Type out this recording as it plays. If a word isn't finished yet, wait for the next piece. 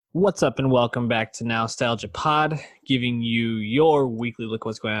What's up, and welcome back to Nostalgia Pod, giving you your weekly look at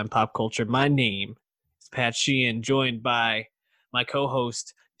what's going on in pop culture. My name is Pat Sheehan, joined by my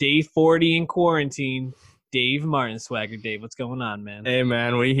co-host Dave 40 in quarantine, Dave Martin. Swagger Dave, what's going on, man? Hey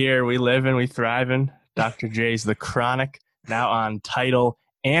man, we here, we living, we thriving. Dr. J's The Chronic, now on Tidal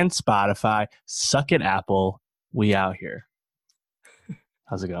and Spotify. Suck it, Apple. We out here.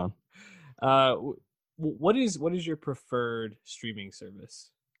 How's it going? Uh, what is your preferred streaming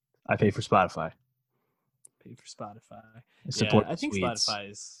service? I pay for Spotify. Pay for Spotify. I Yeah, support I the think Swedes. Spotify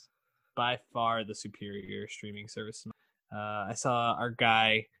is by far the superior streaming service. I saw our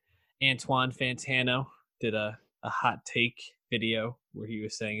guy Antoine Fantano did a hot take video where he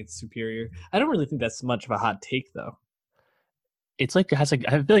was saying it's superior. I don't really think that's much of a hot take though. It's like I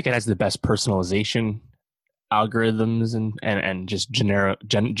feel like it has the best personalization algorithms and just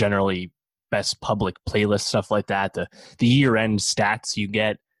generally best public playlist stuff like that. The year end stats you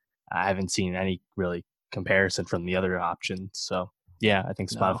get, I haven't seen any really comparison from the other options. So yeah, I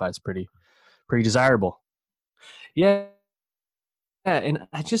think Spotify is pretty desirable. Yeah, and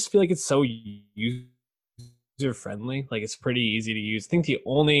I just feel like it's so user friendly. Like it's pretty easy to use. I think the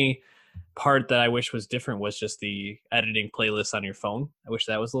only part that I wish was different was just the editing playlist on your phone. I wish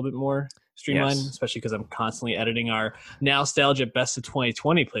that was a little bit more streamlined, Yes. especially because I'm constantly editing our Nostalgia Best of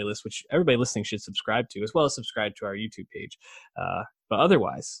 2020 playlist, which everybody listening should subscribe to, as well as subscribe to our YouTube page. But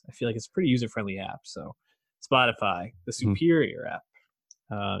otherwise, I feel like it's a pretty user friendly app. So Spotify, the superior app,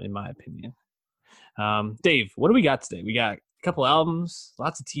 in my opinion. Dave, what do we got today? We got a couple albums,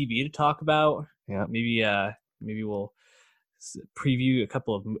 lots of TV to talk about. Yeah. Maybe we'll preview a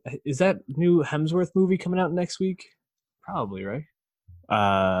couple of. Is that new Hemsworth movie coming out next week? Probably, right?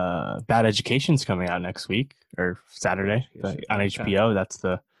 Bad Education's coming out next week or Saturday on HBO. That's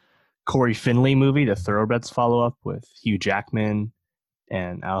the Corey Finley movie, the Thoroughbreds follow-up with Hugh Jackman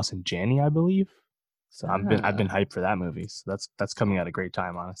and Allison Janney, I believe. So I've been hyped for that movie. So that's coming at a great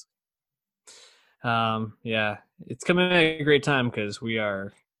time, honestly. Yeah, it's coming at a great time because we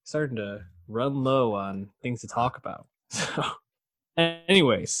are starting to run low on things to talk about. So,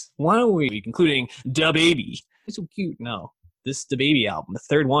 anyways, why don't we, including DaBaby? It's so cute. No, this DaBaby album, the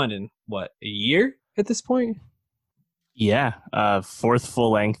third one in what, a year at this point? Yeah, fourth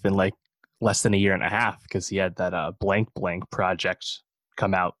full length in like less than a year and a half because he had that Blank Blank project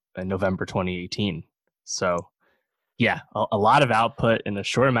come out in November 2018. So yeah, a lot of output in a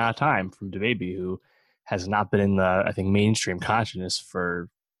short amount of time from DaBaby, who has not been in the, I think, mainstream consciousness for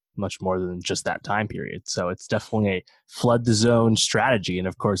much more than just that time period. So it's definitely a flood the zone strategy. And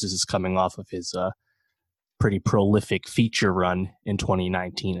of course, this is coming off of his pretty prolific feature run in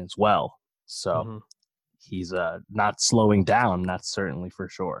 2019 as well. So he's not slowing down, that's certainly for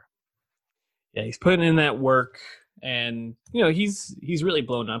sure. Yeah, he's putting in that work. And he's really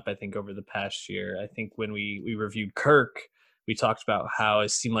blown up, I think, over the past year. I think when we reviewed Kirk, we talked about how it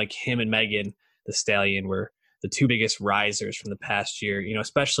seemed like him and Megan Thee Stallion were the two biggest risers from the past year.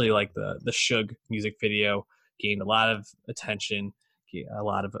 Especially like the Suge music video gained a lot of attention, a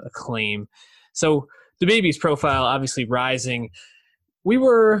lot of acclaim. So DaBaby's profile obviously rising. We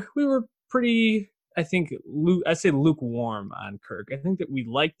were pretty, I think, I'd say lukewarm on Kirk. I think that we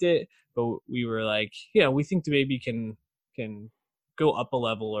liked it, but we were like, yeah, we think DaBaby can go up a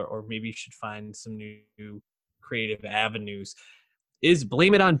level, or maybe should find some new creative avenues. Is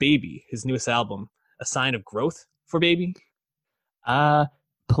Blame It On Baby, his newest album, a sign of growth for Baby?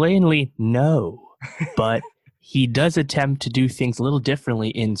 Plainly, no. But he does attempt to do things a little differently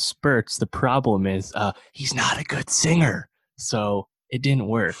in spurts. The problem is he's not a good singer. So it didn't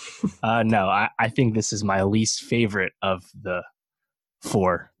work. No, I think this is my least favorite of the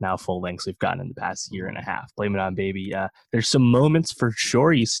four now full lengths we've gotten in the past year and a half. Blame It On Baby. There's some moments for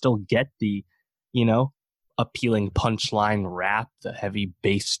sure. You still get the, appealing punchline rap, the heavy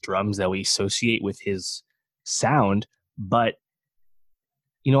bass drums that we associate with his sound. But,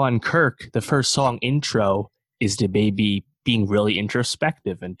 on Kirk, the first song Intro is DaBaby being really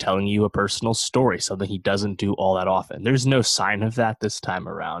introspective and telling you a personal story, something he doesn't do all that often. There's no sign of that this time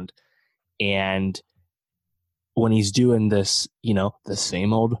around. And when he's doing this, the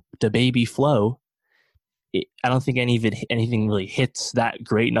same old DaBaby flow, I don't think anything really hits that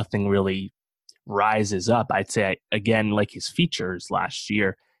great. Nothing really rises up. I'd say, again, like his features last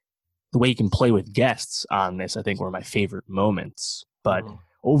year, the way he can play with guests on this, I think, were my favorite moments. But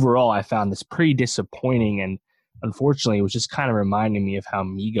overall, I found this pretty disappointing, and unfortunately, it was just kind of reminding me of how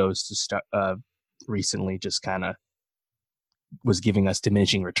Migos recently just kind of was giving us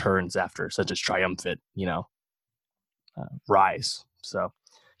diminishing returns after such a triumphant, rise. So,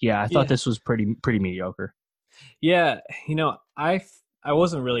 yeah, I thought this was pretty mediocre. Yeah, I I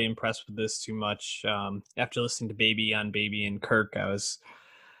wasn't really impressed with this too much. After listening to Baby on Baby and Kirk, I was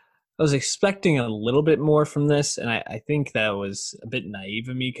expecting a little bit more from this, and I think that was a bit naive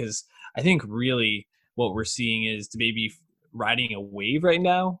of me because I think really what we're seeing is the baby riding a wave right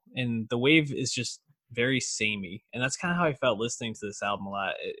now, and the wave is just very samey, and that's kind of how I felt listening to this album a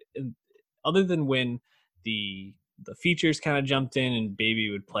lot. Other than when the features kind of jumped in and Baby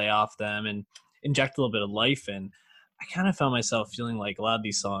would play off them and inject a little bit of life in, I kind of found myself feeling like a lot of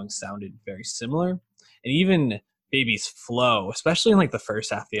these songs sounded very similar, and even Baby's flow, especially in like the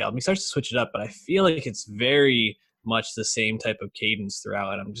first half of the album. He starts to switch it up, but I feel like it's very much the same type of cadence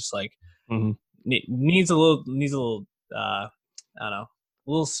throughout. And I'm just like, needs a little, I don't know,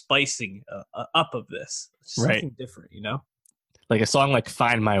 a little spicing up of this. It's just something different, you know? Like a song like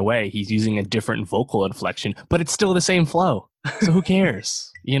Find My Way, he's using a different vocal inflection, but it's still the same flow. So who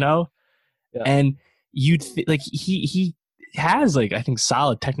cares, you know? Yeah. And you'd like he has like, I think,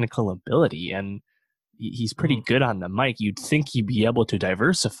 solid technical ability, and he's pretty good on the mic. You'd think he'd be able to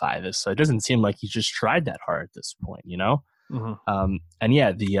diversify this. So it doesn't seem like he's just tried that hard at this point, you know? And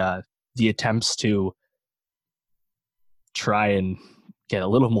yeah, the attempts to try and get a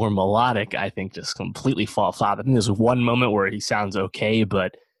little more melodic, I think, just completely fall flat. I think there's one moment where he sounds okay,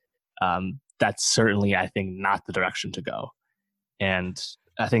 but that's certainly, I think, not the direction to go. And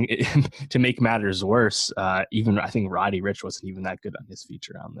I think to make matters worse, even I think Roddy Ricch wasn't even that good on his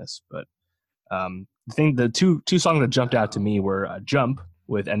feature on this. But I think the two songs that jumped out to me were Jump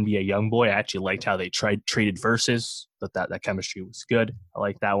with NBA Youngboy. I actually liked how they traded verses, but that chemistry was good. I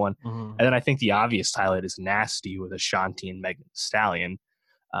like that one. And then I think the obvious highlight is Nasty with Ashanti and Megan Thee Stallion.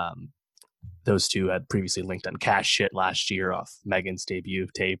 Those two had previously linked on Cash Shit last year off Megan's debut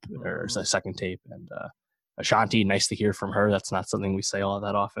tape, or second tape. And Ashanti, nice to hear from her. That's not something we say all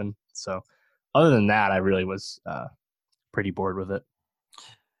that often. So other than that, I really was pretty bored with it.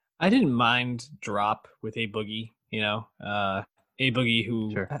 I didn't mind Drop with A Boogie, you know, A Boogie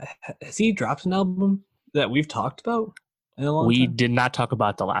who has he dropped an album that we've talked about in a long time? Did not talk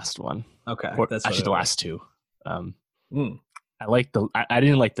about the last one. Okay. That's actually the last two. I like I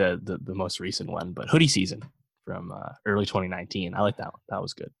didn't like the most recent one, but Hoodie Season from early 2019. I like that one. That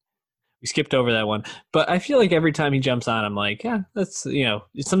was good. We skipped over that one, but I feel like every time he jumps on, I'm like, yeah, that's, you know,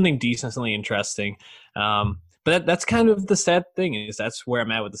 it's something decent, something interesting. But that's kind of the sad thing, is that's where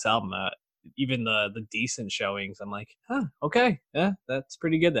I'm at with this album. Even the decent showings, I'm like, okay, yeah, that's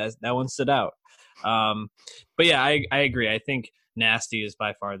pretty good. That one stood out. But yeah, I agree. I think Nasty is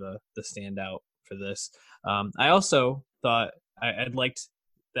by far the standout for this. I also thought I'd liked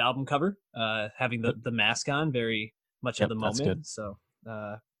the album cover, having the mask on, very much of the moment. That's good. So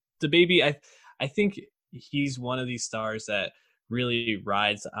the Baby, I think he's one of these stars that really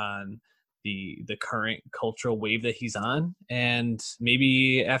rides on the current cultural wave that he's on, and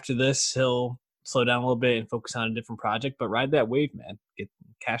maybe after this he'll slow down a little bit and focus on a different project, but ride that wave, man.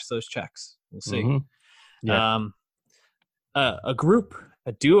 Cash those checks. We'll see. Yeah. A group,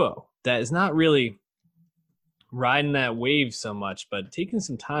 a duo that is not really riding that wave so much, but taking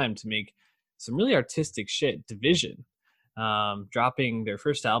some time to make some really artistic shit. Division, dropping their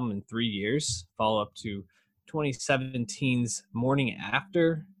first album in 3 years, follow up to 2017's Morning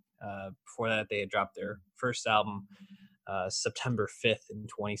After. Before that, they had dropped their first album September 5th in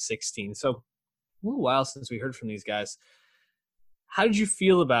 2016. So a little while since we heard from these guys. How did you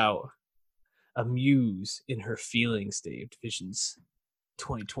feel about A Muse in Her Feelings, Dave? Division's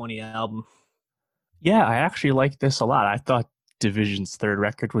 2020 album. Yeah, I actually liked this a lot. I thought Division's third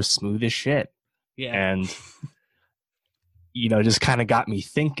record was smooth as shit. Yeah. And, you know, just kind of got me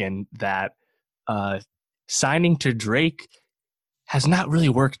thinking that signing to Drake has not really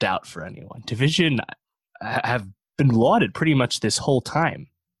worked out for anyone. Division have been lauded pretty much this whole time,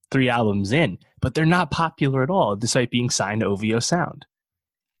 3 albums in, but they're not popular at all, despite being signed to OVO Sound.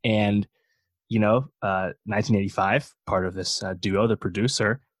 And, you know, 1985, part of this duo, the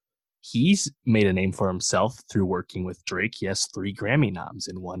producer, he's made a name for himself through working with Drake. He has 3 Grammy noms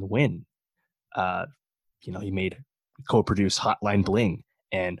and 1 win. You know, he co-produced Hotline Bling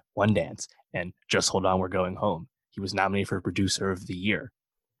and One Dance and Just Hold On, We're Going Home. He was nominated for Producer of the Year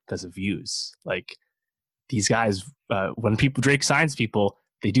because of Views. Like, these guys, when Drake signs people,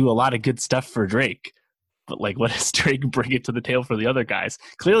 they do a lot of good stuff for Drake. But like, what does Drake bring it to the table for the other guys?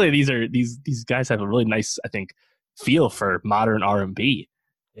 Clearly, these guys have a really nice, I think, feel for modern R&B.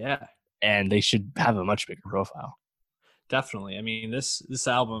 Yeah, and they should have a much bigger profile. Definitely. I mean, this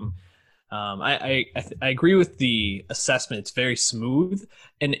album, I agree with the assessment. It's very smooth,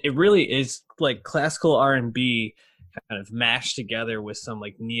 and it really is like classical R&B kind of mashed together with some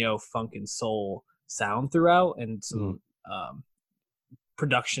like neo funk and soul sound throughout, and some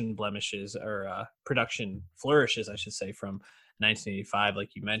production blemishes or production flourishes, I should say, from 1985,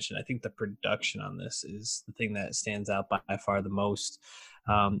 like you mentioned. I think the production on this is the thing that stands out by far the most,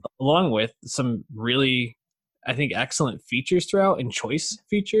 along with some really, I think, excellent features throughout and choice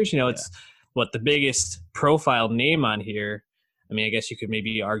features. It's what the biggest profile name on here. I mean, I guess you could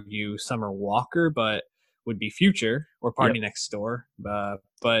maybe argue Summer Walker, but would be Future or Party Next Door.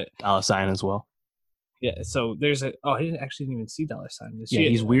 But Dollar Sign as well. Yeah, so there's I didn't even see Dollar Sign.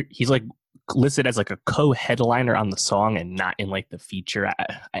 He's weird. He's like listed as like a co-headliner on the song and not in like the feature.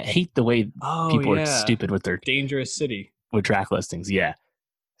 I hate the way people are stupid with their Dangerous City with track listings. Yeah,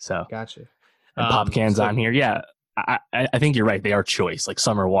 so gotcha. And Popcan's on here. Yeah, I think you're right. They are choice. Like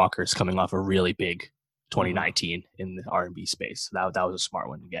Summer Walker's coming off a really big 2019 in the R&B space. So that was a smart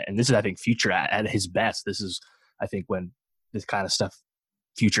one to get. And this is, I think, Future at his best. This is, I think, when this kind of stuff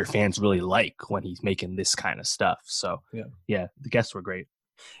Future fans really like, when he's making this kind of stuff. So yeah, the guests were great.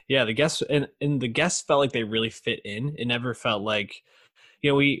 Yeah, the guests and the guests felt like they really fit in. It never felt like,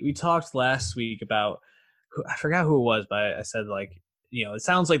 we talked last week about, I forgot who it was, but I said, like, it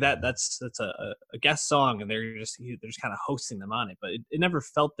sounds like that's a guest song and they're just kind of hosting them on it, but it never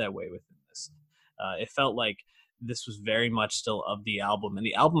felt that way within this. It felt like this was very much still of the album, and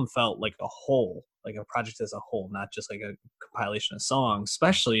the album felt like a whole, like a project as a whole, not just like a compilation of songs,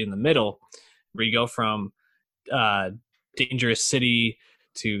 especially in the middle where you go from Dangerous City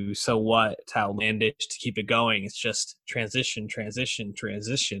to So What to Outlandish to Keep It Going. It's just transition,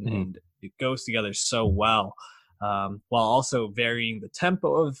 and it goes together so well, while also varying the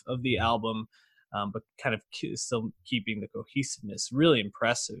tempo of the album, but kind of still keeping the cohesiveness. Really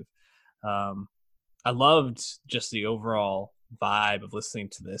impressive. I loved just the overall vibe of listening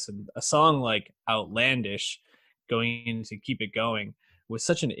to this, and a song like Outlandish going into Keep It Going was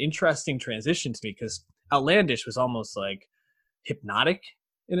such an interesting transition to me, because Outlandish was almost like hypnotic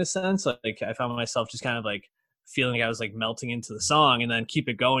in a sense. Like I found myself just kind of like feeling like I was like melting into the song, and then Keep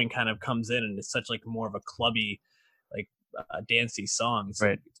It Going kind of comes in and it's such like more of a clubby, like dancey song. It's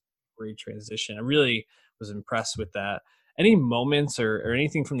right. Like a great transition. I really was impressed with that. Any moments or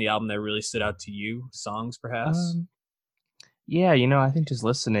anything from the album that really stood out to you? Songs, perhaps? Yeah, I think just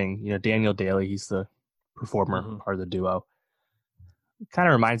listening, Daniel Daly, he's the performer, part of the duo. It kind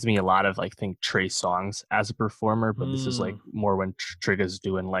of reminds me a lot of, like, think Trey Songz as a performer, but this is like more when Trigga's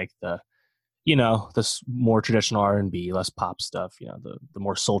doing like the more traditional R&B, less pop stuff, the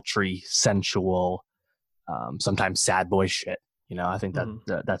more sultry, sensual, sometimes sad boy shit. I think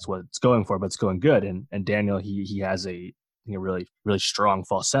that's what it's going for, but it's going good. And Daniel, he has a really, really strong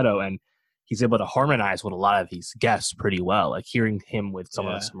falsetto, and he's able to harmonize with a lot of these guests pretty well. Like hearing him with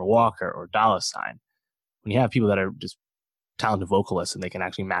someone like Summer Walker or Dollar Sign, when you have people that are just talented vocalists and they can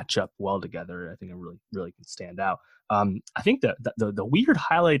actually match up well together, I think it really, really can stand out. I think the weird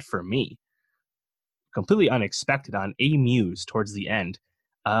highlight for me, completely unexpected on A Muse towards the end,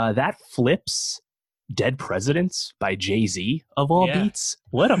 that flips Dead Presidents by Jay-Z of all beats.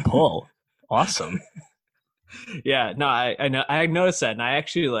 What a pull. Awesome. Yeah, no, I know, I noticed that, and I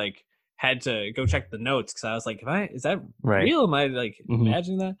actually like had to go check the notes because I was like, is that real? Am I like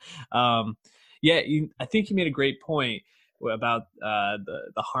imagining that? I think you made a great point about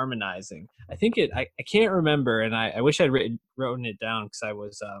the harmonizing. I think I can't remember, and I wish I'd written it down, because I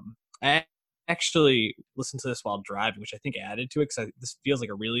was I actually listened to this while driving, which I think added to it, because this feels like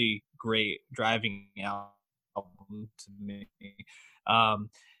a really great driving album to me.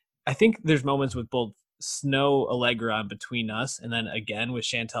 I think there's moments with both Snow Allegra on Between Us, and then again with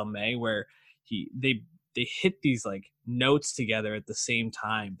Chantel May, where they hit these like notes together at the same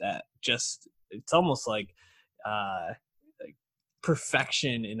time that just, it's almost like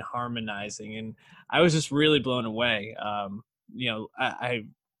perfection in harmonizing, and I was just really blown away. I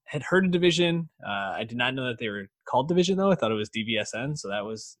had heard of Division. I did not know that they were called Division, though. I thought it was DVSN, so that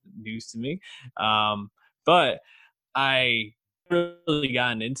was news to me. But I really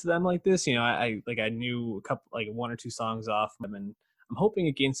gotten into them like this. I knew a couple, like one or two songs off them, and I'm hoping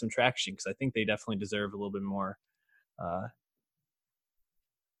it gains some traction, because I think they definitely deserve a little bit more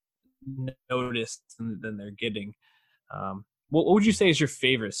notice than they're getting. What would you say is your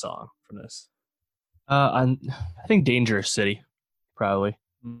favorite song from this? I think Dangerous City, probably.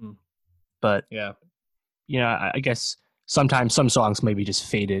 But I guess sometimes some songs maybe just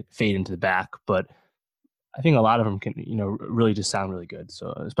fade into the back, but I think a lot of them can really just sound really good.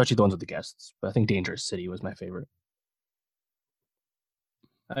 So especially the ones with the guests. But I think Dangerous City was my favorite.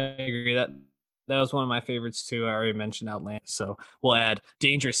 I agree, that was one of my favorites too. I already mentioned Outland, so we'll add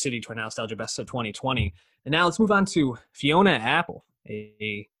Dangerous City to our Nostalgia Best of 2020. And now let's move on to Fiona Apple.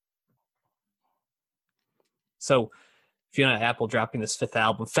 So Fiona Apple dropping this fifth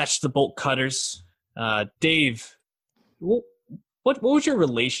album, Fetch the Bolt Cutters. Dave, what was your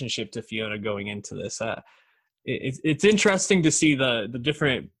relationship to Fiona going into this? It's interesting to see the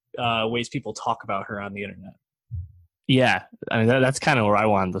different ways people talk about her on the internet. Yeah, I mean that's kind of where I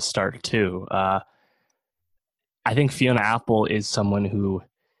wanted to start too. I think Fiona Apple is someone who,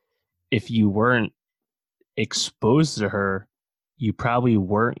 if you weren't exposed to her, you probably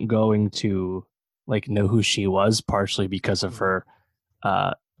weren't going to like know who she was, partially because of her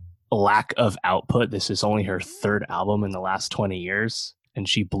lack of output. This is only her third album in the last 20 years, and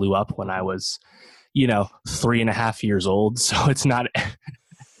she blew up when I was, 3.5 years old. So it's not,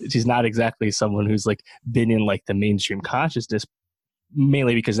 she's not exactly someone who's like been in like the mainstream consciousness,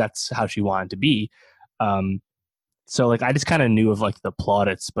 mainly because that's how she wanted to be. So like I just kind of knew of like the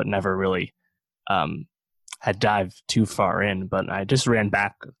plaudits, but never really had dived too far in. But I just ran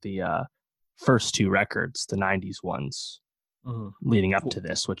back the first two records, the 90s ones, leading up to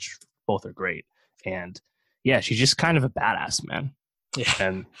this, which both are great. And yeah, she's just kind of a badass, man. Yeah.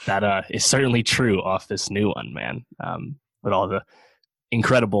 And that is certainly true off this new one, man. With all the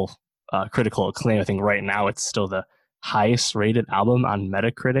incredible critical acclaim, I think right now it's still the highest rated album on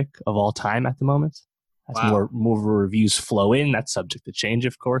Metacritic of all time at the moment. As more reviews flow in, that's subject to change,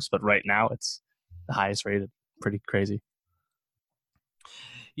 of course, but right now it's the highest rated. Pretty crazy.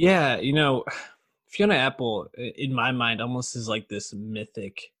 Yeah, Fiona Apple, in my mind, almost is like this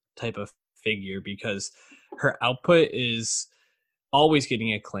mythic type of figure because her output is always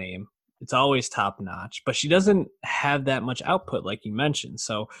getting acclaim. It's always top notch, but she doesn't have that much output, like you mentioned.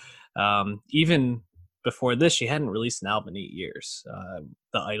 So even before this, she hadn't released an album in 8 years.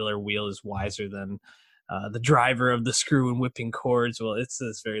 The Idler Wheel is Wiser Than the Driver of the Screw and Whipping Chords. Well, it's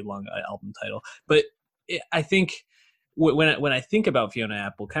this very long album title, but I think when I think about Fiona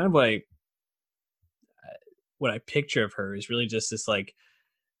Apple, kind of like what I picture of her is really just this like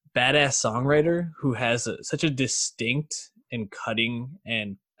badass songwriter who has such a distinct and cutting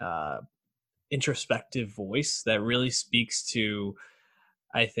and introspective voice that really speaks to,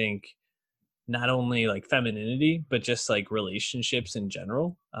 I think, not only like femininity, but just like relationships in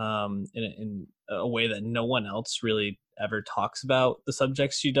general, in a way that no one else really ever talks about the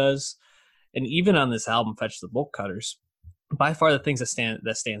subjects she does. And even on this album, Fetch the Bolt Cutters, by far the things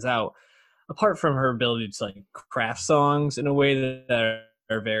that stands out, apart from her ability to like craft songs in a way that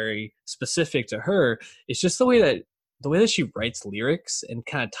are very specific to her, it's just the way that she writes lyrics and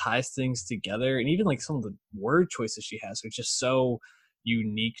kind of ties things together, and even like some of the word choices she has are just so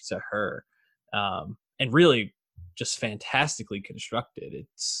unique to her, and really just fantastically constructed.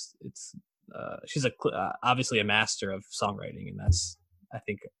 She's obviously a master of songwriting, and that's, I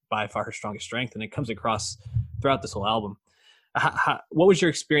think, by far her strongest strength, and it comes across throughout this whole album. What was your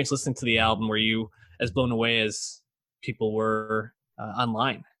experience listening to the album? Were you as blown away as people were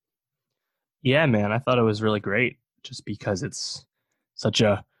online? Yeah, man, I thought it was really great just because it's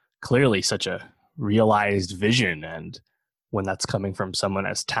clearly such a realized vision. And when that's coming from someone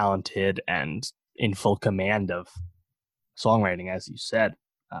as talented and in full command of songwriting, as you said,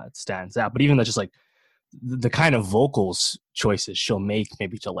 it stands out. But even though just like the kind of vocals choices she'll make,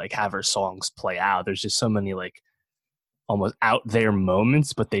 maybe to like have her songs play out, there's just so many like almost out there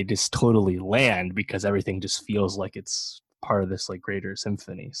moments, but they just totally land because everything just feels like it's part of this like greater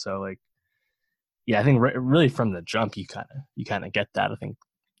symphony. So like, yeah, I think really from the jump, you kind of get that. I think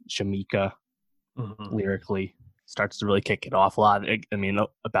Shamika lyrically starts to really kick it off a lot. I mean,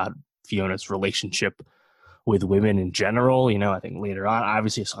 about Fiona's relationship with women in general, I think later on,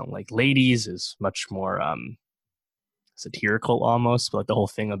 obviously a song like Ladies is much more satirical almost, but like the whole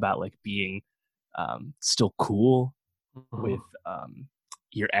thing about like being still cool with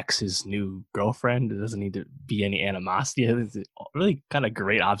your ex's new girlfriend. It doesn't need to be any animosity. It's a really kind of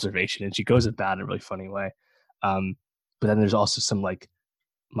great observation, and she goes about it in a really funny way. But then there's also some like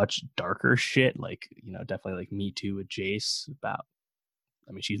much darker shit, like definitely like Me Too with Jace.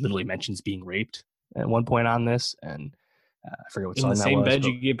 She literally mentions being raped at one point on this, and I forget what song that was. In the same bed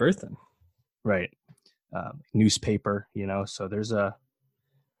you gave birth in, right? Newspaper, So there's a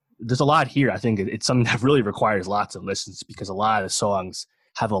lot here. I think it's something that really requires lots of listens because a lot of the songs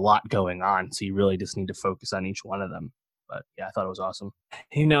have a lot going on. So you really just need to focus on each one of them. But yeah, I thought it was awesome.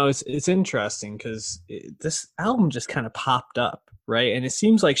 It's interesting because this album just kind of popped up, right? And it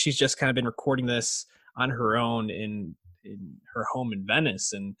seems like she's just kind of been recording this on her own in her home in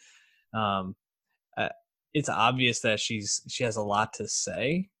Venice. And it's obvious that she has a lot to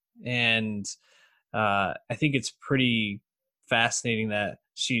say. And I think it's pretty fascinating that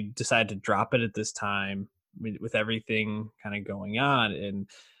she decided to drop it at this time with everything kind of going on, and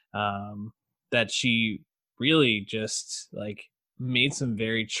that she really just like made some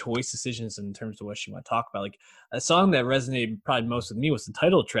very choice decisions in terms of what she want to talk about. Like a song that resonated probably most with me was the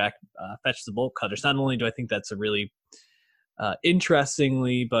title track, "Fetch the Bolt Cutters." Not only do I think that's a really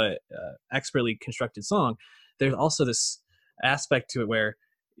interestingly but expertly constructed song, there's also this aspect to it where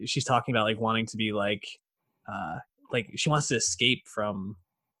she's talking about like wanting to be uh, like she wants to escape from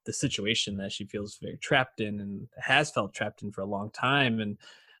the situation that she feels very trapped in and has felt trapped in for a long time. And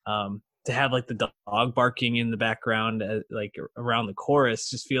to have like the dog barking in the background, like around the chorus,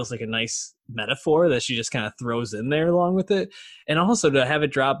 just feels like a nice metaphor that she just kind of throws in there along with it. And also to have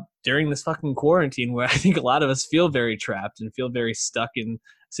it drop during this fucking quarantine where I think a lot of us feel very trapped and feel very stuck in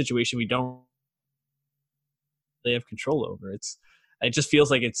a situation we don't really have control over. It just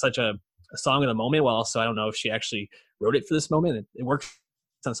feels like it's such a song of the moment. While also, I don't know if she actually wrote it for this moment. It works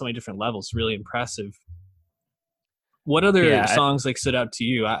on so many different levels. Really impressive. What other Yeah, songs like stood out to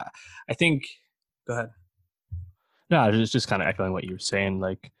you? I think. Go ahead. no, I was just kind of echoing what you were saying.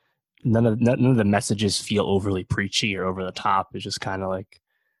 Like none of the messages feel overly preachy or over the top. It just kind of like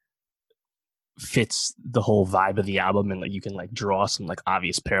fits the whole vibe of the album, and like you can like draw some like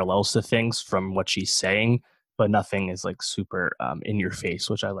obvious parallels to things from what she's saying, but nothing is like super in your face,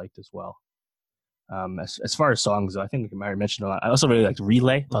 which I liked as well. As far as songs, I think I already mentioned a lot. I also really liked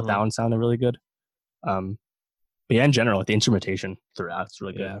Relay. Thought that one sounded really good. But yeah, in general, like the instrumentation throughout, it's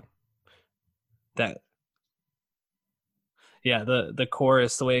really good. Yeah. The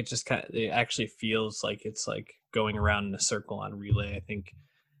chorus, the way it just it actually feels like it's like going around in a circle on Relay, I think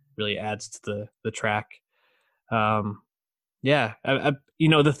really adds to the track. Yeah,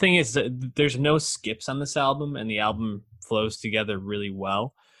 the thing is that there's no skips on this album, and the album flows together really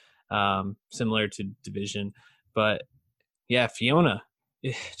well, similar to Division. But yeah, Fiona,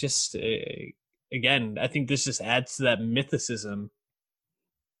 just again, I think this just adds to that mythicism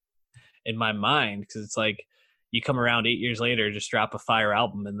in my mind, because it's like you come around 8 years later, just drop a fire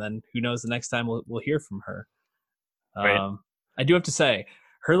album, and then who knows the next time we'll hear from her. Right. I do have to say,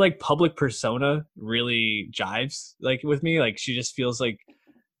 her like public persona really jives like with me. Like she just feels like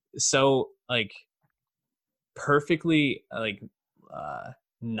so like perfectly like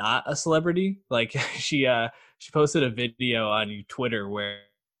not a celebrity. Like she posted a video on Twitter where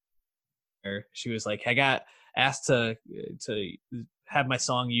she was like, I got asked to have my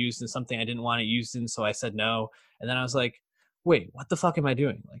song used in something I didn't want it used in, so I said no. And then I was like, wait, what the fuck am I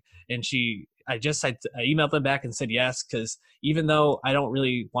doing? Like, and I emailed them back and said yes, because even though I don't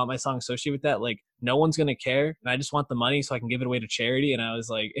really want my song associated with that, like no one's gonna care, and I just want the money so I can give it away to charity. And I was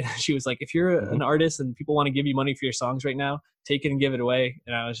like, and she was like, if you're an artist and people want to give you money for your songs right now, take it and give it away.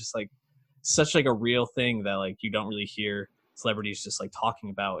 And I was just like, such like a real thing that like you don't really hear celebrities just like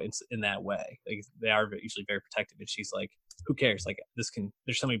talking about in that way. Like they are usually very protective, and she's like, who cares? Like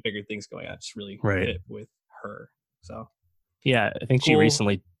there's so many bigger things going on. Just really fit with her. So yeah, I think she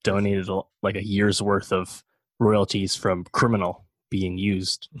recently donated like a year's worth of royalties from Criminal being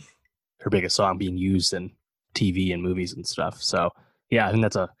used, her biggest song being used in TV and movies and stuff. So yeah, I think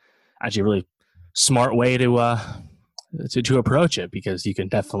that's actually a really smart way to approach it, because you can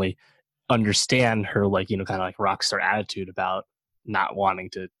definitely understand her like, kind of like rock star attitude about not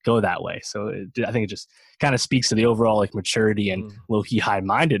wanting to go that way. So I think it just kind of speaks to the overall like maturity and low-key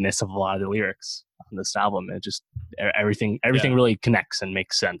high-mindedness of a lot of the lyrics on this album. It just everything really connects and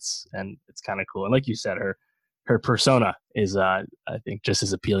makes sense, and it's kind of cool. And like you said, her persona is I think just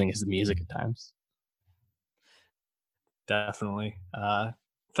as appealing as the music at times. Definitely.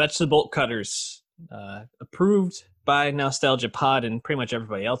 Fetch the Bolt Cutters, approved by Nostalgia Pod and pretty much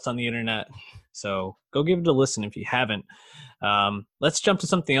everybody else on the internet. So go give it a listen if you haven't. Let's jump to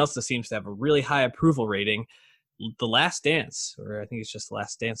something else that seems to have a really high approval rating. The Last Dance, or I think it's just The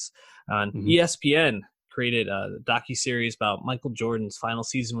Last Dance, on ESPN created a docuseries about Michael Jordan's final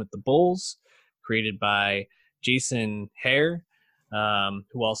season with the Bulls, created by Jason Hare,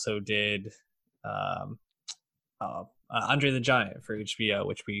 who also did Andre the Giant for HBO,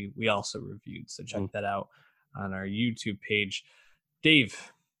 which we also reviewed. So check that out on our YouTube page.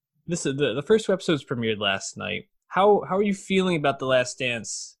 Dave, this is the first two episodes premiered last night. How are you feeling about The Last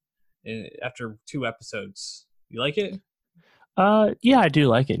Dance after 2 episodes? You like it? Yeah, I do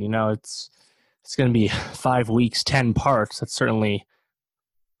like it. It's going to be 5 weeks, 10 parts. That's certainly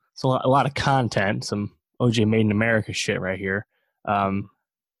a lot of content. Some OJ Made in America shit right here.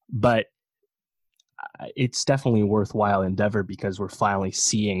 But it's definitely a worthwhile endeavor, because we're finally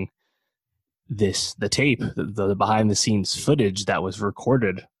seeing the tape, the behind the scenes footage that was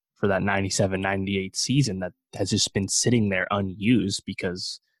recorded for that 97-98 season that has just been sitting there unused,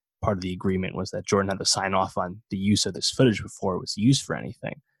 because part of the agreement was that Jordan had to sign off on the use of this footage before it was used for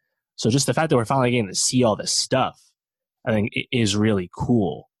anything. So just the fact that we're finally getting to see all this stuff, I think is really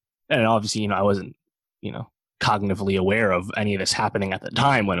cool. And obviously, I wasn't, cognitively aware of any of this happening at the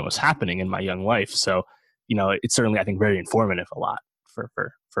time when it was happening in my young life. So, it's certainly, I think, very informative a lot for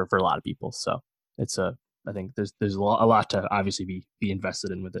a lot of people. So I think there's a lot to obviously be invested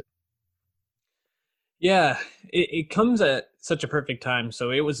in with it. Yeah, it comes at such a perfect time.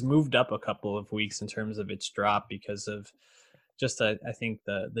 So it was moved up a couple of weeks in terms of its drop because of just I think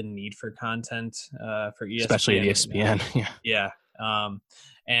the need for content for ESPN, especially at right ESPN. Yeah.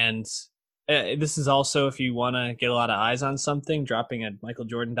 And this is also, if you want to get a lot of eyes on something, dropping a Michael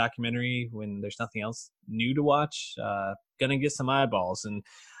Jordan documentary when there's nothing else new to watch, gonna get some eyeballs. And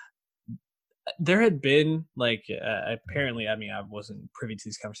there had been apparently, I mean, I wasn't privy to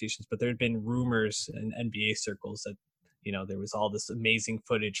these conversations, but there had been rumors in NBA circles that there was all this amazing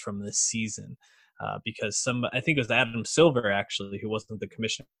footage from this season because I think it was Adam Silver actually, who wasn't the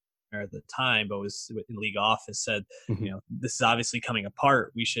commissioner at the time but was in league office, said Mm-hmm. This is obviously coming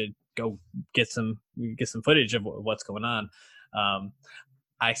apart, we should go get some footage of what's going on.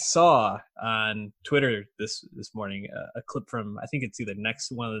 I saw on Twitter this morning a clip from, I think it's either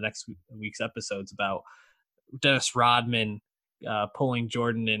one of the next week's episodes, about Dennis Rodman pulling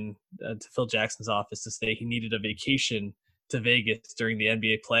Jordan in to Phil Jackson's office to say he needed a vacation to Vegas during the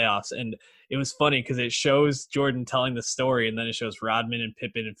NBA playoffs. And it was funny because it shows Jordan telling the story, and then it shows Rodman and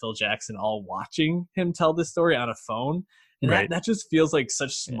Pippen and Phil Jackson all watching him tell the story on a phone. And Right. that just feels like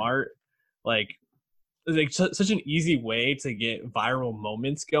such smart, like such an easy way to get viral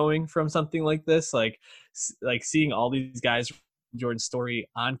moments going from something like this. Like seeing all these guys, Jordan's story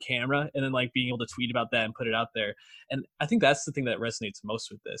on camera, and then like being able to tweet about that and put it out there. And I think that's the thing that resonates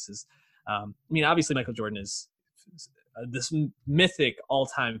most with this is, I mean, obviously Michael Jordan is this mythic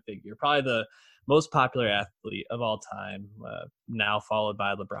all-time figure, probably the most popular athlete of all time, now followed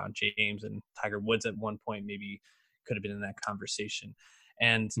by LeBron James, and Tiger Woods at one point maybe could have been in that conversation.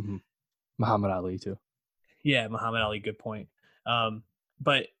 And mm-hmm. Muhammad Ali too. Yeah, Muhammad Ali, good point.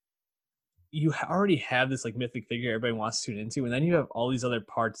 But you already have this like mythic figure everybody wants to tune into, and then you have all these other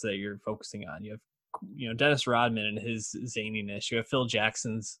parts that you're focusing on. You have Dennis Rodman and his zaniness. You have Phil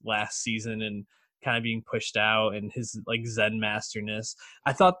Jackson's last season and kind of being pushed out, and his like Zen masterness.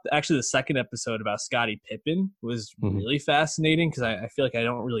 I thought actually the second episode about Scottie Pippen was really fascinating because I feel like I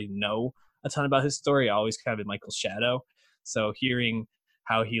don't really know a ton about his story. I always kind of been Michael's shadow. So hearing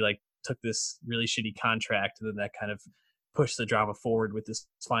how he like took this really shitty contract and then that kind of pushed the drama forward with this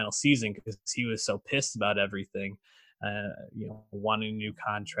final season because he was so pissed about everything, wanting a new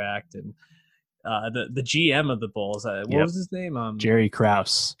contract. And the GM of the Bulls, what was his name? Jerry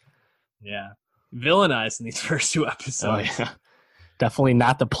Krause. Yeah. Villainized in these first two episodes. Oh, yeah. Definitely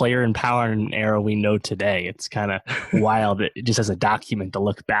not the player empowerment era we know today. It's kind of wild. It just as a document to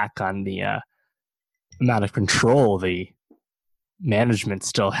look back on the amount of control the management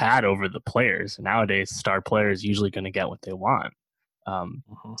still had over the players. Nowadays, star players usually going to get what they want.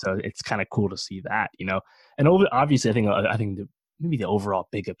 So it's kind of cool to see that, And obviously, I think maybe the overall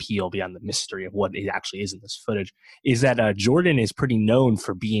big appeal beyond the mystery of what it actually is in this footage is that Jordan is pretty known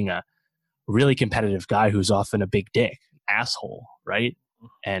for being a really competitive guy who's often a big dick, asshole, right?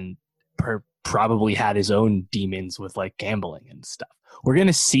 And probably had his own demons with like gambling and stuff. We're going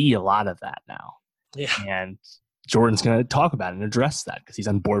to see a lot of that now. Yeah. And Jordan's going to talk about it and address that because he's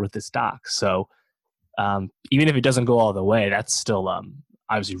on board with this doc. So even if it doesn't go all the way, that's still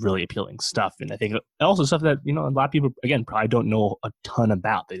obviously really appealing stuff. And I think also stuff that, a lot of people, again, probably don't know a ton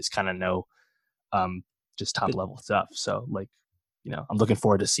about. They just kind of know just top level stuff. So like, I'm looking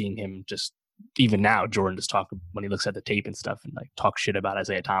forward to seeing him just even now, Jordan just talk when he looks at the tape and stuff and like talk shit about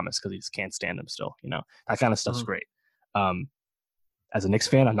Isaiah Thomas because he just can't stand him still. That kind of stuff's great. As a Knicks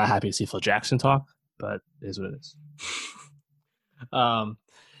fan, I'm not happy to see Phil Jackson talk, but it is what it is.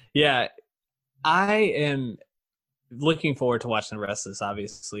 Yeah, I am looking forward to watching the rest of this,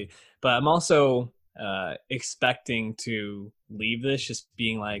 obviously, but I'm also expecting to leave this just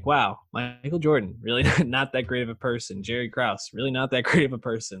being like, wow, Michael Jordan, really not that great of a person. Jerry Krause, really not that great of a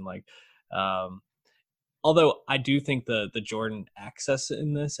person. Like, although I do think the Jordan access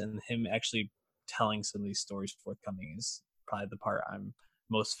in this and him actually telling some of these stories forthcoming is probably the part I'm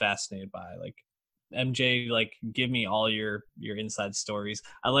most fascinated by. Like, MJ, like, give me all your inside stories.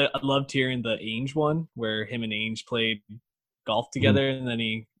 I loved hearing the Ainge one where him and Ainge played golf together, and then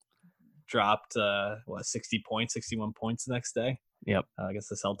he dropped 60 points, 61 points the next day. Yep. Against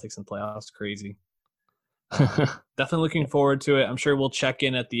the Celtics in playoffs. Crazy. Definitely looking forward to it. I'm sure we'll check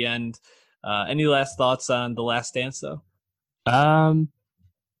in at the end. Any last thoughts on The Last Dance, though?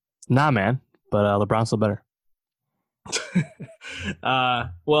 Nah, man. But LeBron's still better.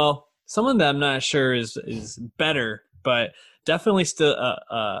 Well, someone that I'm not sure is better, but definitely still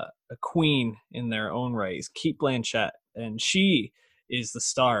a queen in their own right is Kate Blanchett, and she is the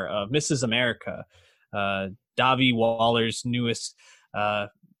star of Mrs. America, Davi Waller's newest uh,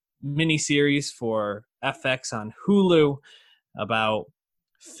 miniseries for FX on Hulu about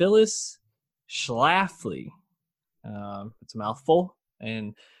Phyllis Schlafly. It's a mouthful,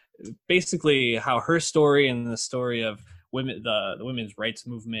 and basically how her story and the story of women, the women's rights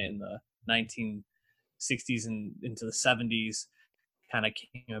movement in the 1960s and into the 70s, kind of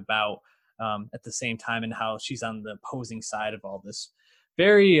came about at the same time, and how she's on the opposing side of all this.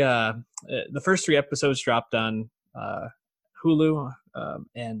 Very, the first 3 episodes dropped on Hulu,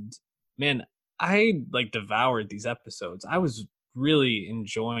 and man, I like devoured these episodes. I was really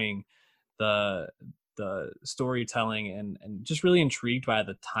enjoying the storytelling and just really intrigued by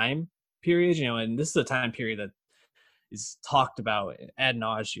the time period, and this is a time period that is talked about ad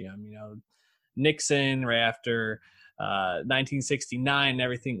nauseum, Nixon right after 1969 and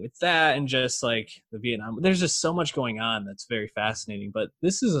everything with that, and just like the Vietnam. There's just so much going on that's very fascinating. But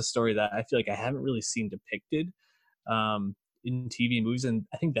this is a story that I feel like I haven't really seen depicted in TV and movies, and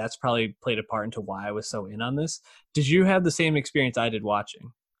I think that's probably played a part into why I was so in on this. Did you have the same experience I did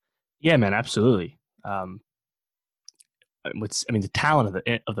watching? Yeah, man, absolutely. The talent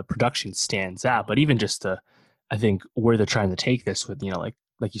of the production stands out, but even just I think where they're trying to take this with,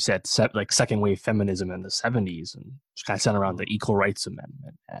 like you said, like second wave feminism in the 70s, and just kind of centered around the Equal Rights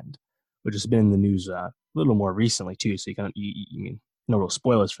Amendment, and which has been in the news a little more recently too. So you mean no real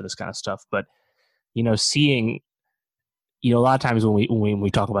spoilers for this kind of stuff, but seeing, a lot of times when we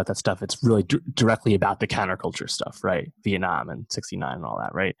talk about that stuff, it's really directly about the counterculture stuff, right? Vietnam and '69 and all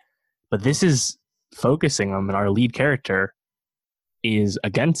that, right? But this is focusing on our lead character is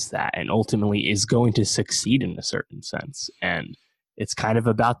against that and ultimately is going to succeed in a certain sense. And it's kind of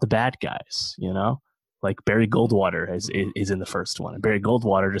about the bad guys, like Barry Goldwater is in the first one. And Barry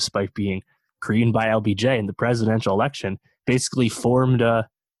Goldwater, despite being created by LBJ in the presidential election, basically formed the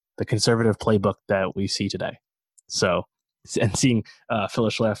conservative playbook that we see today. So, and seeing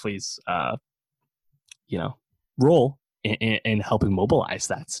Phyllis Schlafly's, role in helping mobilize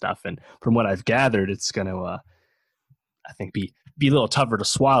that stuff. And from what I've gathered, it's going to, I think, be a little tougher to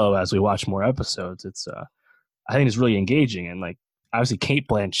swallow as we watch more episodes. It's, I think it's really engaging. And like, obviously Kate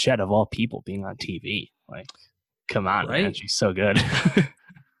Blanchett of all people being on TV, like, come on, right? Man, she's so good.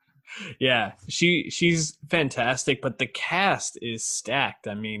 Yeah, she's fantastic, but the cast is stacked.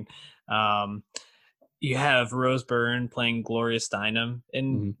 I mean, you have Rose Byrne playing Gloria Steinem,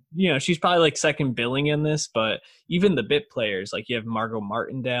 and she's probably like second billing in this, but even the bit players, like you have Margot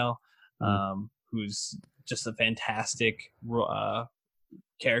Martindale, who's just a fantastic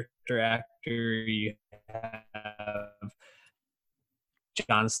character actor. You have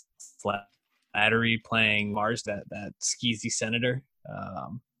John Slattery playing Mars, that skeezy senator.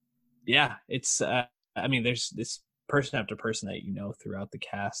 Yeah, it's there's this person after person that throughout the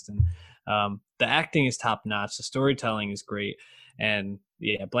cast, and the acting is top notch, the storytelling is great, and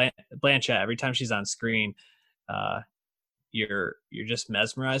yeah, Blanchett, every time she's on screen, you're just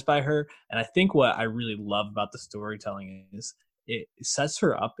mesmerized by her. And I think what I really love about the storytelling is it sets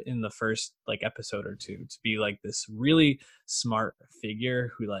her up in the first like episode or two to be like this really smart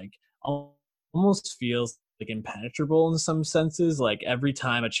figure who like almost feels like impenetrable in some senses. Like every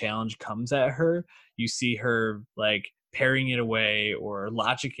time a challenge comes at her, you see her like parrying it away or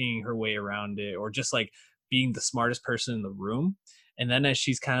logicking her way around it, or just like being the smartest person in the room. And then as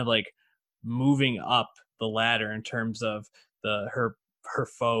she's kind of like moving up the ladder in terms of her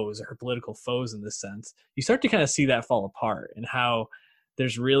foes, or her political foes in this sense, you start to kind of see that fall apart, and how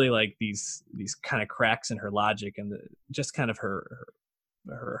there's really like these kind of cracks in her logic, and just kind of her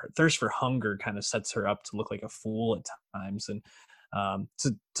thirst for hunger kind of sets her up to look like a fool at times, and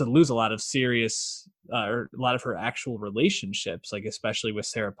to lose a lot of serious or a lot of her actual relationships, like especially with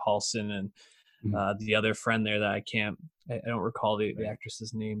Sarah Paulson and the other friend there that I don't recall the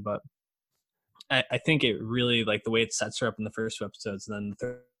actress's name, but I think it really, like the way it sets her up in the first 2 episodes, and then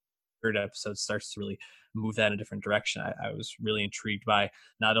the third episode starts to really move that in a different direction. I was really intrigued by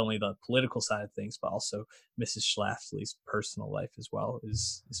not only the political side of things, but also Mrs. Schlafly's personal life as well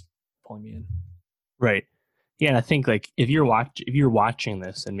is pulling me in. Right. Yeah, and I think like if you're watching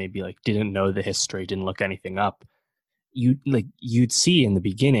this and maybe like didn't know the history, didn't look anything up, you'd see in the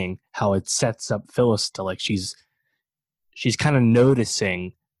beginning how it sets up Phyllis to like she's kind of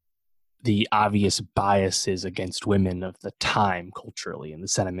noticing the obvious biases against women of the time culturally, and the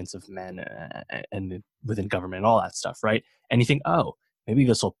sentiments of men and within government and all that stuff, right? And you think, oh, maybe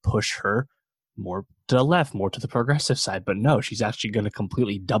this will push her more to the left, more to the progressive side. But no, she's actually going to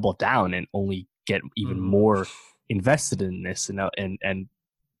completely double down and only get even more invested in this, and I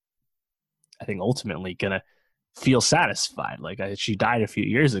think ultimately gonna feel satisfied. Like she died a few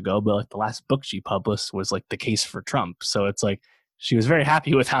years ago, but like the last book she published was like The Case for Trump. So it's like she was very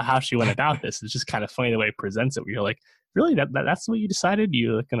happy with how she went about this. It's just kind of funny the way it presents it. Where you're like, really, that's what you decided?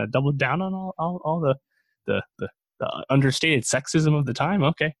 You're gonna double down on all the understated sexism of the time?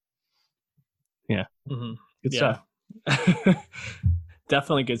 Okay, yeah, good stuff.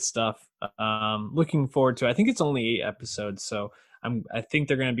 Definitely good stuff. Looking forward to it. I think it's only 8 episodes, so I think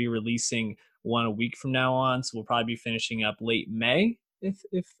they're going to be releasing one a week from now on. So we'll probably be finishing up late May if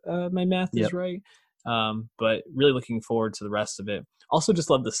my math is right. But really looking forward to the rest of it. Also, just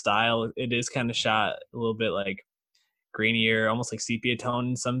love the style. It is kind of shot a little bit like grainier, almost like sepia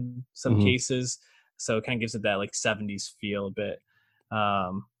tone in some cases. So it kind of gives it that like 70s feel a bit.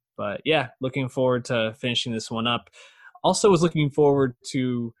 But yeah, looking forward to finishing this one up. Also was looking forward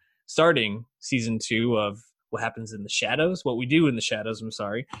to starting season 2 of What Happens in the Shadows, What We Do in the Shadows, I'm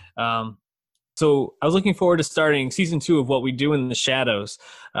sorry. So I was looking forward to starting season 2 of What We Do in the Shadows.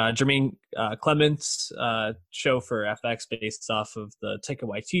 Jermaine Clements show for FX based off of the Taika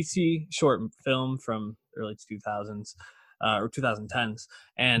Waititi short film from early 2000s or 2010s.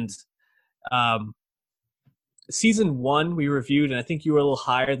 And season 1 we reviewed, and I think you were a little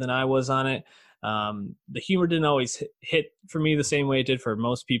higher than I was on it. The humor didn't always hit for me the same way it did for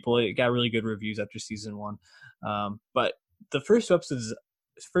most people. It got really good reviews after season 1. But the first 2 episodes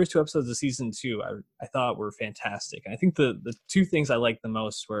of season 2, I thought were fantastic. And I think the 2 things I liked the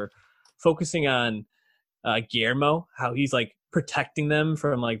most were focusing on Guillermo, how he's like protecting them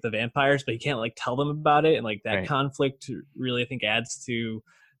from like the vampires, but he can't like tell them about it. And like that conflict really, I think, adds to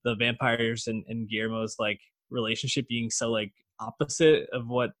the vampires and Guillermo's like relationship being so like opposite of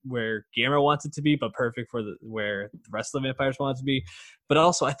where Guillermo wants it to be, but perfect for where the rest of the vampires want it to be. But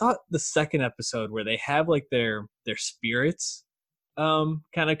also I thought the second episode where they have like their spirits kind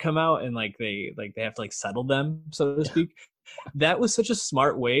of come out and like they have to like settle them, so to speak. That was such a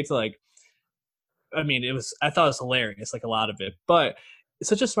smart way to like, I mean, I thought it was hilarious, like a lot of it, but it's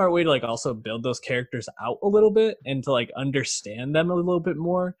such a smart way to like also build those characters out a little bit and to like understand them a little bit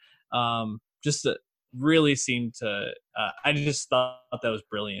more. Just to really seemed to, I just thought that was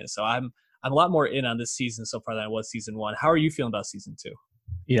brilliant. So I'm a lot more in on this season so far than I was season 1. How are you feeling about season 2?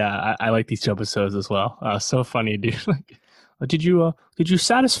 Yeah, I like these 2 episodes as well. So funny, dude. Like, did you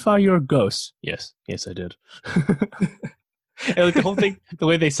satisfy your ghost? Yes, I did. And like the whole thing, the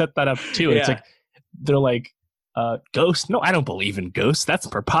way they set that up too, it's like they're like, ghost? No, I don't believe in ghosts. That's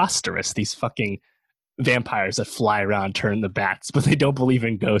preposterous. These fucking vampires that fly around turn the bats, but they don't believe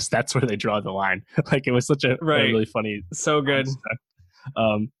in ghosts. That's where they draw the line. Like it was such a really funny, so good.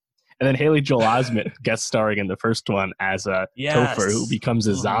 And then Haley Joel Osment guest starring in the first one as a Topher who becomes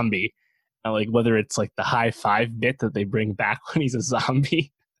a zombie. And like whether it's like the high five bit that they bring back when he's a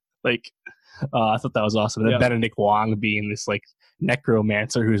zombie, like I thought that was awesome. And then Benedict Wong being this like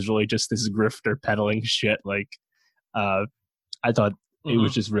necromancer who's really just this grifter peddling shit. Like I thought it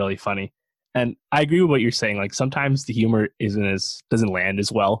was just really funny. And I agree with what you're saying. Like sometimes the humor doesn't land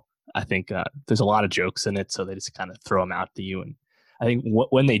as well. I think there's a lot of jokes in it, so they just kind of throw them out to you. And I think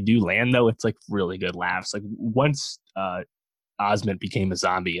when they do land, though, it's like really good laughs. Like once Osment became a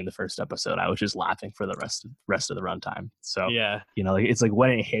zombie in the first episode, I was just laughing for the rest of the runtime. So like it's like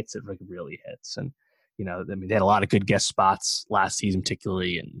when it hits, it like really hits. And I mean, they had a lot of good guest spots last season,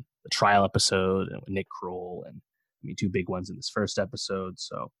 particularly in the trial episode and with Nick Kroll, and I mean 2 big ones in this first episode.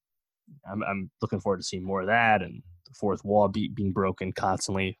 So I'm looking forward to seeing more of that, and the fourth wall being broken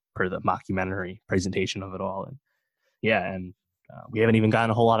constantly per the mockumentary presentation of it all. And and we haven't even gotten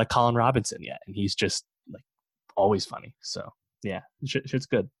a whole lot of Colin Robinson yet, and he's just like always funny. So shit's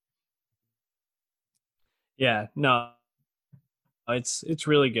good. Yeah, no, it's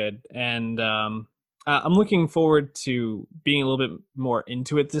really good, and I'm looking forward to being a little bit more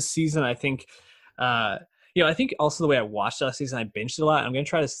into it this season. I think. I think also the way I watched last season, I binged it a lot. I'm going to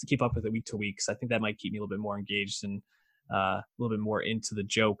try to keep up with it week to week, because I think that might keep me a little bit more engaged and a little bit more into the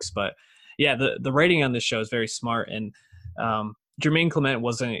jokes. But yeah, the writing on this show is very smart. And Jermaine Clement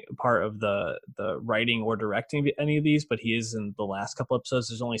wasn't part of the writing or directing any of these, but he is in the last couple episodes.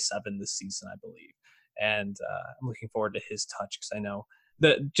 There's only 7 this season, I believe. And I'm looking forward to his touch, because I know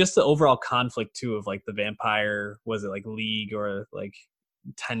just the overall conflict too of like the vampire, was it like league or like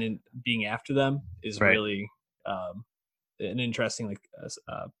tenant being after them is really an interesting like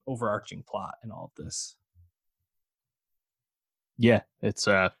overarching plot in all of this. It's it's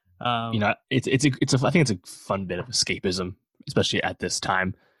I think it's a fun bit of escapism, especially at this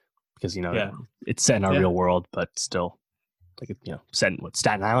time, because Yeah. it's set in our Yeah. real world, but still like set in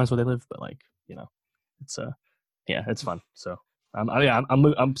Staten Island's where they live, but like it's yeah, it's fun. So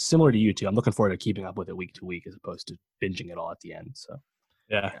I'm similar to you too. I'm looking forward to keeping up with it week to week as opposed to binging it all at the end. So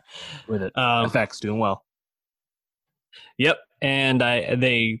Yeah. yeah, with it, Um, FX doing well. Yep, and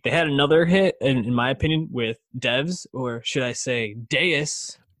they had another hit, in my opinion, with Devs, or should I say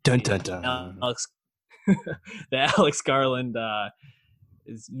Deus, Dun the dun dun. Alex, the Alex Garland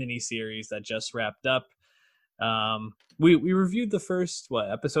mini series that just wrapped up. We reviewed the first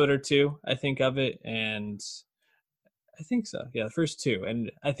episode or two, I think, of it, and I think so. Yeah, the first two,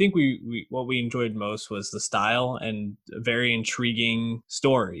 and I think we what we enjoyed most was the style and a very intriguing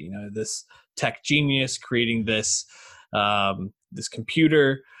story. This tech genius creating this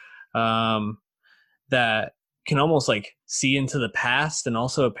computer um, that can almost like see into the past and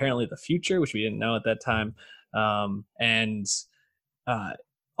also apparently the future, which we didn't know at that time, and uh,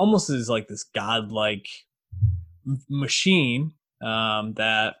 almost is like this godlike machine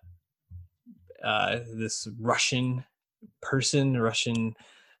that this Russian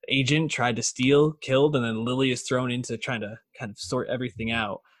agent tried to steal, killed, and then Lily is thrown into trying to kind of sort everything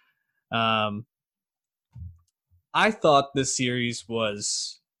out. Um, I thought this series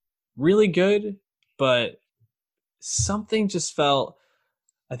was really good, but something just felt,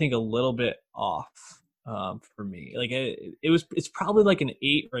 I think, a little bit off for me. Like it's probably like an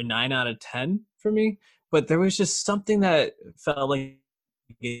 8 or a 9 out of 10 for me, but there was just something that felt like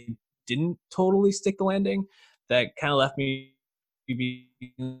it didn't totally stick the landing that kind of left me being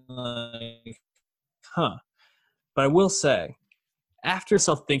like, huh. But I will say, after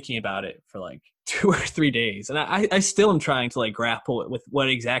self thinking about it for like 2 or 3 days, and I still am trying to like grapple with what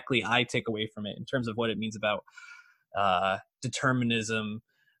exactly I take away from it in terms of what it means about determinism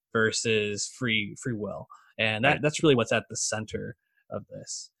versus free will, and Right. that's really what's at the center of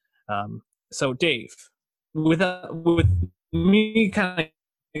this. So Dave, with me kind of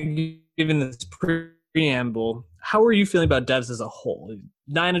giving this preamble, how are you feeling about Devs as a whole?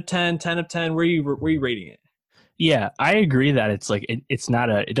 9 of 10, 10 of 10. Where are you rating it? Yeah, I agree that it's like it's not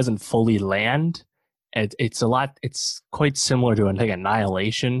it doesn't fully land. It's a lot. It's quite similar to I think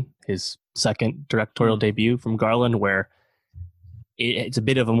Annihilation, his second directorial debut from Garland, where it's a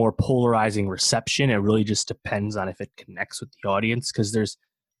bit of a more polarizing reception. It really just depends on if it connects with the audience because there's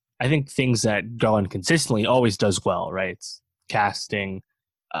I think things that Garland consistently always does well, right? It's casting,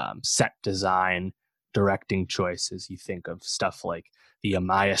 set design, directing choices. You think of stuff like the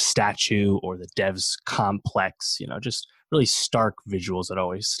Amaya statue or the Devs complex, just really stark visuals that